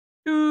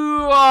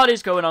What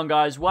is going on,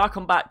 guys?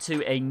 Welcome back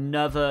to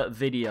another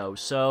video.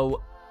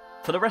 So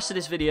for the rest of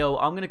this video,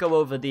 I'm going to go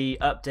over the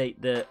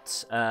update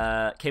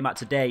that came out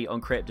today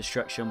on Creative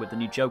Destruction with the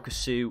new Joker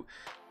suit,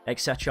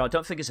 etc. I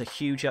don't think it's a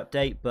huge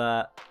update,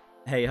 but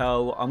hey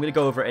ho, I'm going to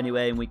go over it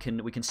anyway, and we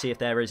can see if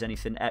there is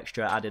anything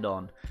extra added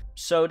on.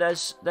 So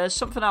there's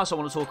something else I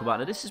want to talk about.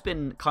 Now, this has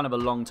been kind of a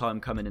long time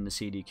coming in the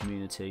CD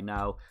community.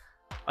 Now,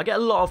 I get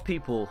a lot of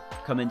people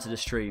come into the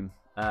stream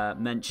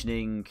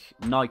mentioning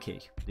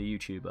N1ke, the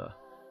YouTuber.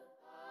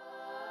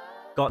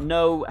 Got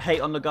no hate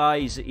on the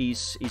guy.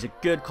 He's a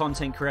good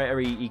content creator.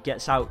 He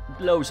gets out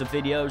loads of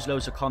videos,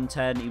 loads of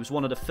content. He was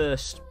one of the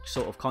first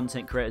sort of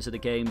content creators of the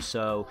game.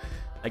 So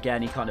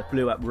again, he kind of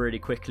blew up really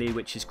quickly,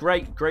 which is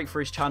great for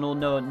his channel.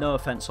 No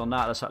offense on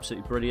that. That's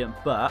absolutely brilliant.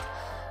 But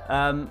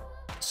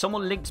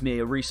someone linked me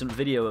a recent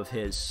video of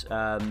his,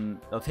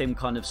 of him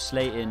kind of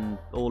slating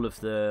all of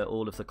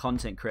the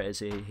content creators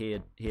he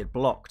had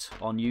blocked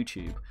on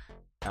YouTube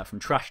from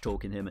trash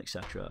talking him,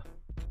 etc.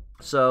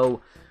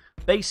 So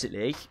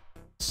basically,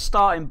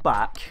 starting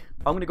back,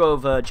 I'm going to go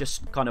over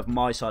just kind of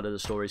my side of the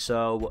story.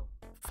 So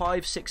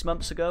 5-6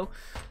 months ago,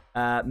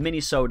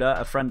 Minisoda,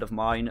 a friend of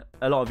mine,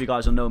 a lot of you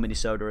guys will know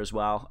Minisoda as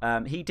well,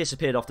 he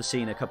disappeared off the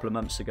scene a couple of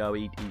months ago.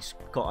 He's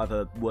got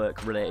other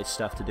work related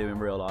stuff to do in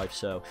real life,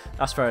 so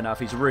that's fair enough.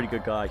 He's a really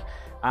good guy.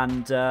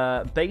 And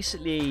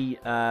basically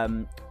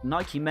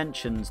N1ke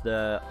mentioned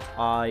that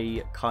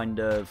I kind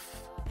of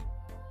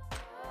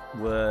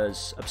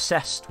was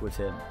obsessed with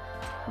him.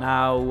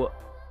 Now,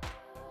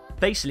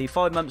 basically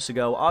 5 months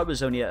ago, I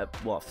was only at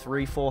what,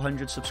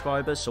 300-400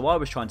 subscribers, so I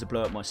was trying to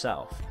blow up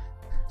myself.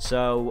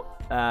 So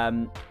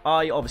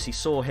I obviously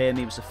saw him.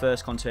 He was the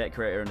first content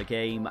creator in the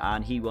game,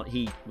 and he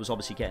was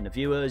obviously getting the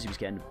viewers. He was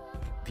getting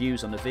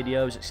views on the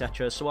videos,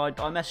 etc. So I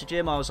messaged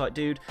him. I was like,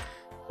 dude,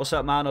 what's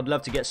up, man? I'd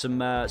love to get some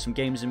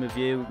games in with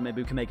you.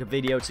 Maybe we can make a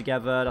video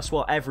together. That's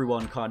what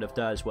everyone kind of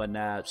does when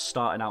they're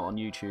starting out on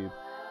YouTube.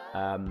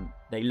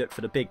 They look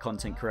for the big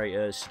content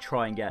creators to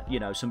try and get,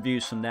 some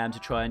views from them to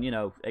try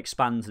and,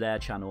 expand their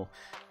channel.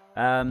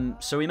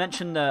 So he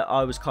mentioned that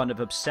I was kind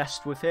of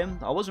obsessed with him.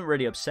 I wasn't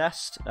really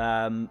obsessed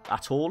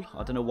at all.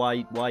 I don't know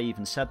why he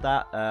even said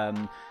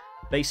that.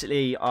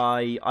 Basically,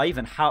 I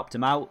even helped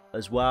him out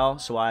as well.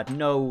 So I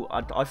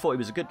thought he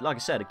was a good, like I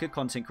said, a good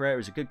content creator. He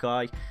was a good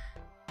guy.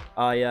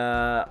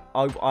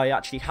 I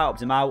actually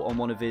helped him out on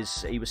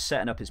he was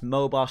setting up his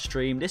mobile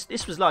stream.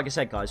 This was, like I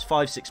said, guys,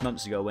 5-6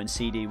 months ago when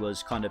CD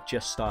was kind of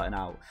just starting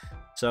out.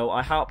 So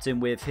I helped him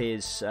with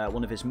his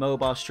one of his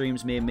mobile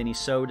streams. Me and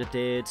Minisoda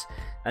did,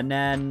 and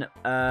then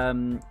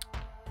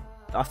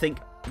I think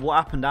what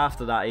happened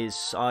after that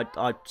is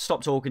I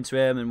stopped talking to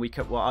him, and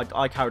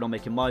I carried on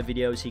making my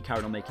videos. He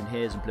carried on making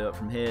his and blew up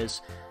from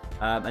his.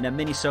 And then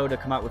Minisoda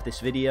come out with this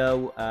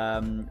video,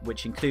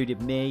 which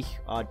included me.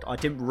 I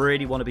didn't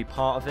really want to be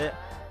part of it,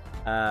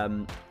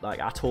 like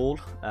at all.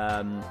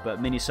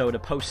 But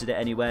Minisoda posted it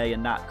anyway,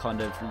 and that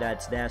kind of led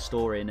to their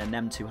story, and then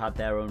them two had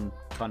their own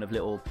kind of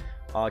little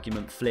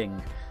argument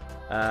fling.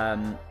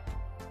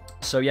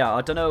 So yeah,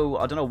 I don't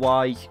know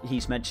why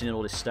he's mentioning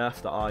all this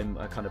stuff, that I'm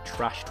a kind of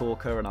trash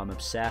talker and I'm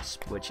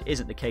obsessed, which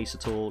isn't the case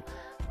at all.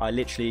 I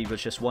literally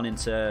was just wanting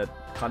to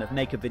kind of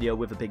make a video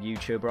with a big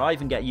YouTuber. I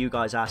even get you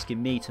guys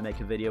asking me to make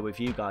a video with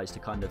you guys to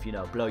kind of,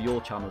 blow your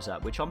channels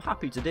up, which I'm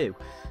happy to do.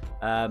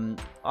 I'm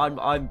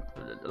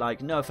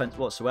like, no offense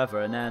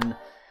whatsoever. And then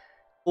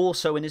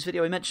also in this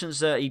video, he mentions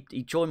that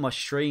he joined my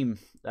stream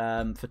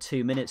for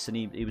 2 minutes, and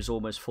he was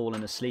almost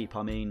falling asleep.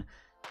 I mean,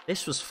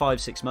 this was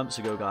 5-6 months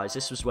ago, guys.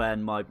 This was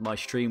when my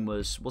stream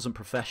wasn't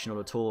professional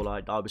at all.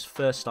 I was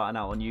first starting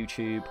out on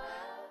YouTube.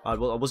 I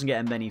wasn't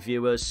getting many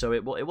viewers, so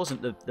it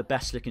wasn't the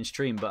best looking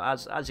stream.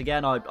 But as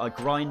again, I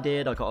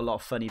grinded. I got a lot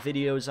of funny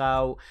videos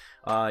out.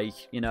 I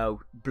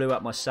blew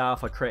up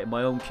myself. I created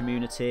my own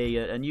community,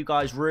 and you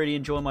guys really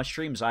enjoy my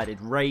streams. I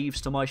added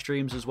raves to my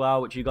streams as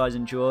well, which you guys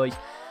enjoy.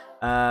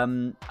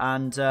 And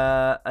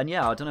yeah,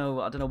 I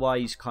don't know why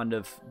he's kind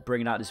of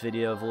bringing out this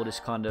video of all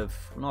this kind of,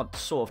 not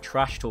sort of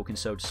trash talking,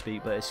 so to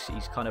speak, but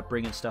he's kind of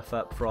bringing stuff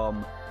up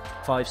from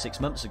 5-6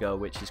 months ago,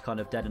 which is kind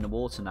of dead in the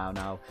water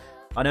now.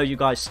 I know you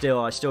guys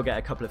I still get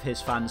a couple of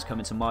his fans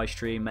coming to my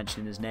stream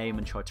mentioning his name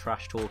and try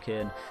trash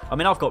talking. I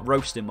mean, I've got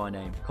roast in my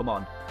name. Come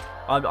on.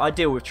 I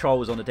deal with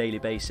trolls on a daily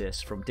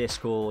basis, from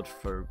Discord,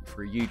 through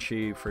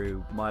YouTube,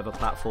 through my other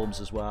platforms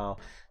as well.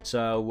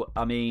 So,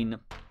 I mean,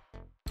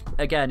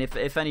 again,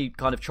 if any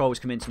kind of trolls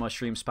come into my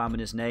stream spamming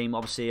his name,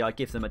 obviously I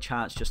give them a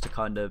chance just to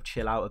kind of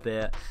chill out a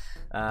bit.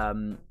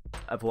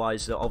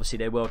 Otherwise, obviously,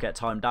 they will get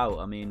timed out.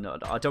 I mean,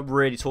 I don't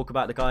really talk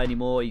about the guy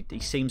anymore. He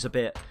seems a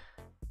bit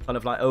kind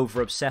of like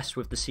over obsessed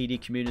with the CD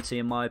community,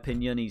 in my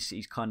opinion.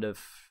 He's kind of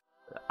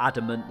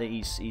adamant that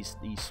he's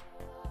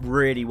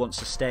really wants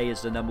to stay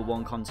as the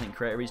 #1 content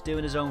creator. He's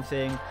doing his own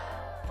thing.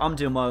 I'm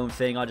doing my own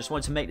thing. I just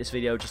wanted to make this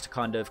video just to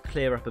kind of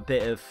clear up a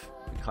bit of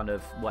kind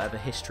of whatever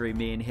history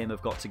me and him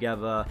have got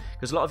together,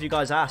 because a lot of you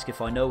guys ask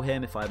if I know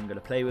him, if I'm going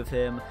to play with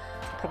him.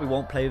 I probably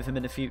won't play with him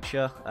in the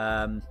future.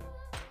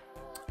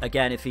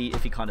 again, if he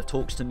kind of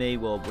talks to me,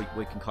 well,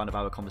 we can kind of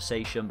have a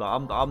conversation. But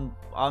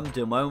I'm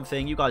doing my own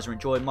thing. You guys are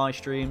enjoying my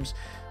streams.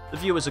 The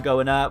viewers are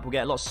going up. We're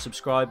getting lots of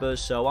subscribers,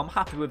 so I'm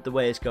happy with the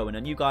way it's going.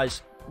 And you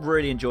guys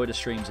really enjoy the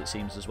streams, it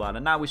seems, as well.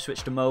 And now we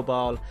switched to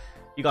mobile.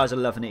 You guys are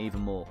loving it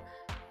even more.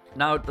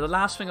 Now, the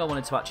last thing I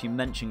wanted to actually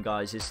mention,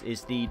 guys,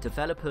 is the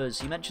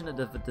developers. He mentioned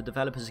that the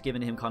developers are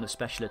giving him kind of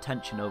special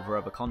attention over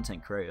other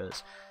content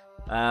creators.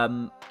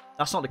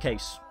 That's not the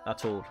case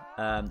at all.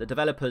 The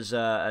developers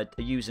are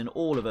using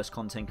all of us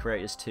content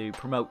creators to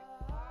promote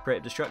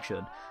Creative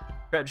Destruction.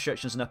 Creative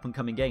Destruction is an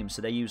up-and-coming game,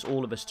 so they use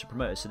all of us to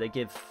promote it. So they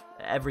give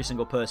every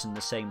single person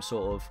the same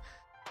sort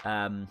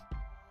of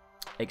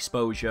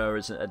exposure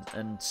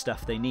and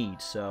stuff they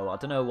need. So I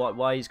don't know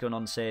why he's going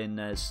on saying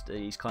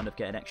he's kind of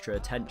getting extra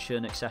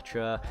attention,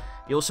 etc.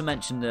 He also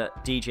mentioned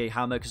that DJ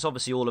Hammer, because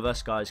obviously all of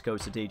us guys go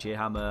to DJ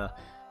Hammer,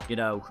 you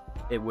know,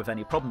 with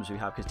any problems we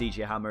have, because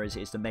DJ Hammer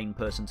is the main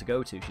person to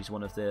go to. She's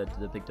one of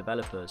the big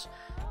developers.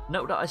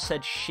 Note that I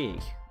said she.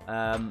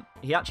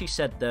 He actually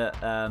said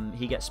that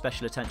he gets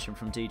special attention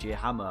from DJ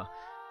Hammer,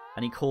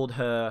 and he called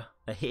her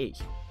a he.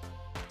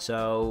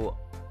 So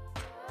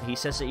he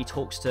says that he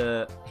talks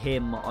to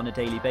him on a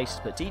daily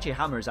basis, but DJ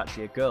Hammer is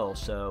actually a girl,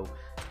 so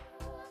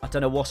I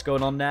don't know what's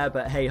going on there,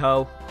 but hey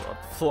ho, I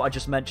thought I'd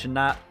just mention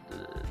that.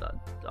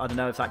 I don't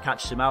know if that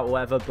catches him out or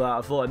whatever, but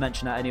I thought I'd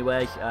mention that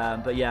anyway.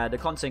 But yeah, the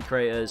content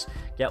creators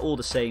get all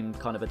the same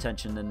kind of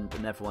attention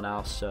than everyone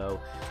else, so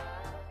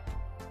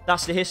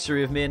that's the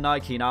history of me and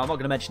Nike. Now, I'm not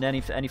going to mention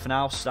anything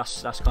else.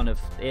 That's kind of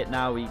it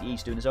now.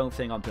 He's doing his own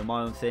thing, I'm doing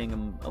my own thing,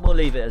 and we'll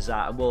leave it as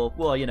that, and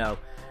we'll you know,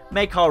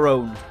 make our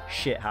own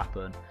shit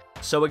happen.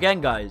 So again,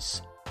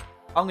 guys,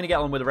 I'm going to get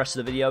on with the rest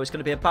of the video. It's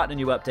going to be a brand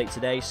new update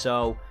today,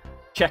 so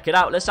check it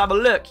out. Let's have a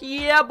look.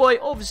 Yeah, boy.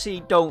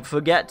 Obviously, don't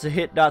forget to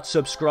hit that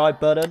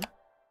subscribe button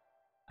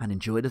and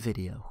enjoy the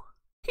video.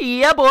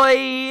 Yeah,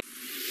 boy.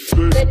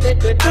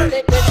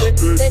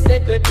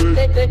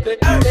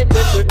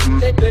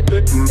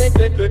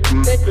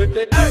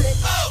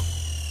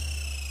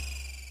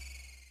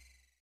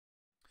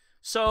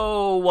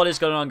 So, what is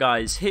going on,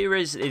 guys? Here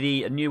is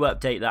the new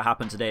update that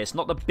happened today. It's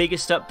not the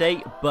biggest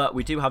update, but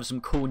we do have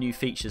some cool new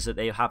features that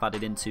they have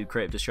added into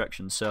Creative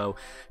Destruction. So,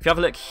 if you have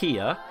a look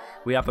here,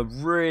 we have a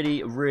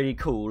really, really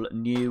cool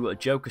new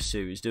Joker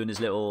suit. He's doing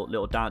his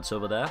little dance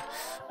over there.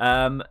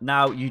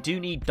 Now, you do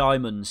need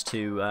diamonds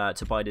to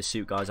buy this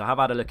suit, guys. I have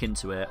had a look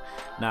into it.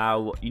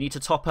 Now, you need to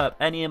top up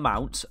any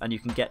amount, and you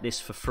can get this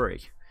for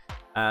free.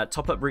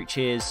 Top up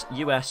reaches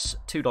US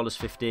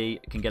 $2.50. You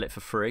can get it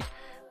for free.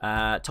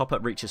 Top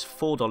up reaches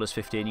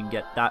 $4.50, and you can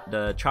get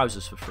the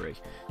trousers for free.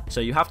 So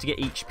you have to get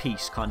each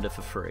piece kind of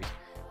for free.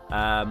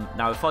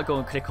 Now if I go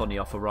and click on the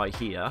offer right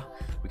here,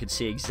 we can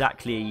see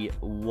exactly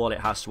what it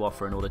has to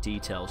offer and all the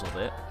details of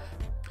it.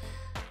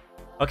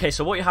 Okay,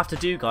 so what you have to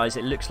do, guys,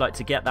 it looks like,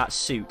 to get that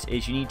suit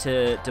is you need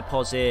to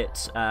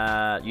deposit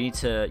deposit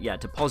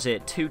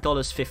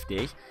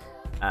 $2.50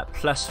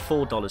 plus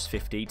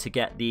 $4.50 to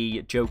get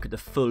the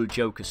full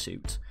Joker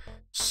suit.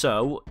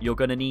 So you're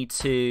going to need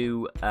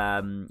to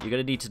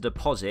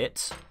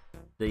deposit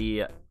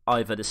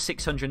either the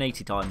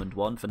 680 diamond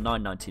one for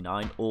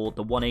 $9.99 or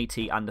the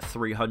 180 and the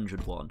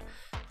 300 one.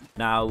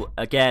 Now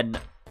again,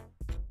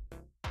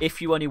 if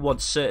you only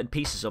want certain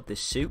pieces of this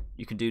suit,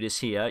 you can do this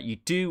here. You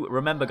do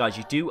remember, guys,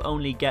 you do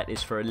only get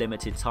this for a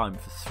limited time,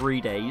 for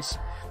 3 days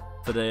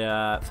for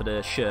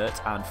the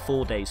shirt and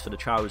 4 days for the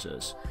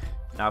trousers.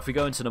 Now if we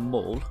go into the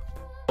mall,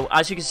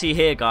 as you can see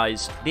here,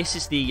 guys, this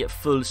is the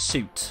full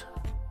suit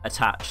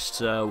attached.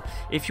 So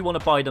if you want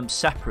to buy them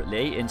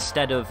separately,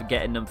 instead of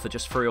getting them for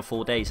just 3 or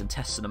 4 days and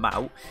testing them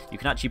out, you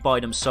can actually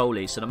buy them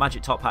solely. So the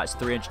magic top hat is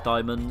 300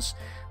 diamonds,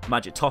 the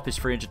magic top is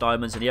 300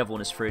 diamonds, and the other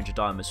one is 300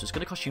 diamonds. So it's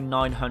going to cost you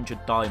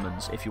 900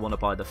 diamonds if you want to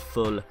buy the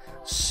full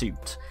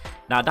suit.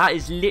 Now that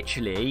is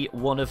literally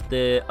one of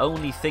the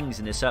only things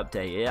in this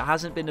update. It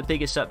hasn't been the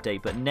biggest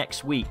update, but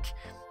next week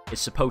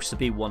it's supposed to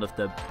be one of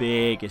the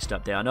biggest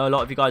updates. I know a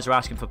lot of you guys are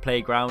asking for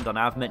Playground, and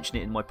I've mentioned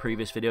it in my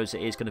previous videos.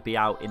 It is going to be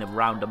out in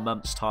around a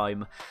month's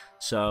time,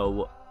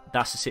 so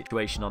that's the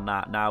situation on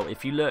that. Now,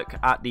 if you look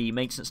at the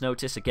maintenance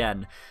notice,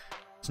 again,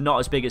 it's not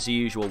as big as the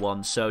usual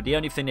one. So the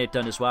only thing they've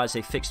done as well is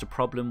they fixed a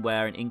problem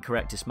where an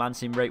incorrect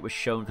dismantling rate was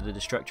shown for the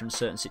Destructor in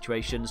certain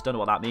situations. Don't know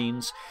what that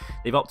means.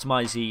 They've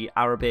optimized the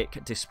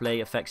Arabic display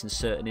effects in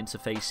certain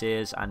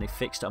interfaces, and they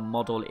fixed a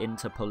model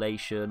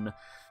interpolation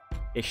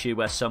issue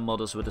where some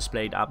models were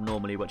displayed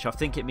abnormally, which I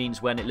think it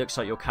means when it looks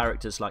like your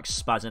character's like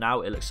spazzing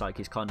out, it looks like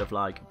he's kind of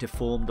like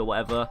deformed or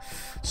whatever.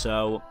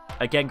 So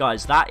again,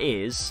 guys, that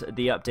is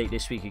the update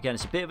this week. Again,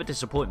 it's a bit of a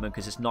disappointment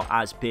because it's not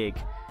as big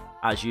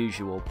as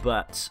usual,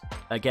 but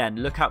again,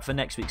 look out for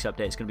next week's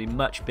update. It's going to be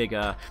much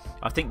bigger.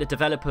 I think the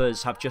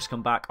developers have just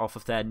come back off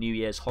of their New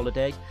Year's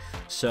holiday,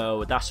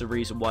 so that's the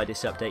reason why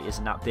this update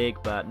isn't that big.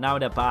 But now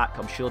they're back,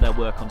 I'm sure they'll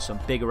work on some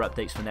bigger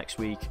updates for next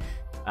week.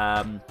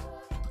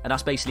 And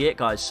that's basically it,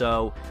 guys.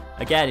 So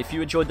again, if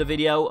you enjoyed the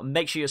video,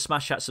 make sure you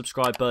smash that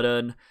subscribe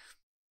button,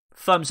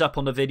 thumbs up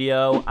on the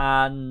video,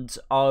 and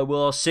I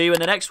will see you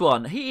in the next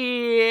one.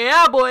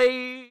 Yeah,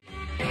 boy.